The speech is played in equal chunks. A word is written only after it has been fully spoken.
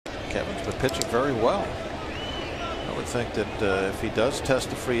Mike Evans, but pitching very well. I would think that if he does test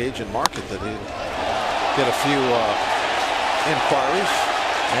the free agent market, that he'll get a few inquiries.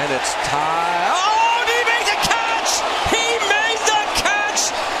 And it's tied. Oh, he made the catch! He made the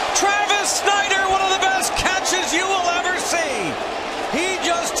catch! Travis Snider, one of the best catches you will ever see. He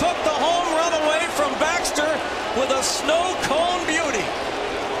just took the home run away from Baxter with a snow cone beauty.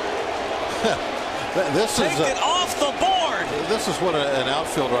 Take it off the board. This is what an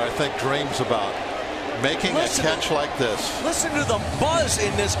outfielder, I think, dreams about. Making a catch like this. Listen to the buzz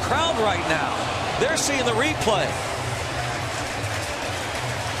in this crowd right now. They're seeing the replay.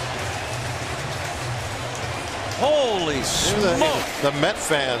 Holy smoke. The Met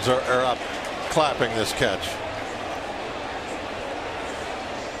fans are up clapping this catch.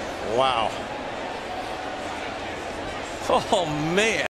 Wow. Oh, man.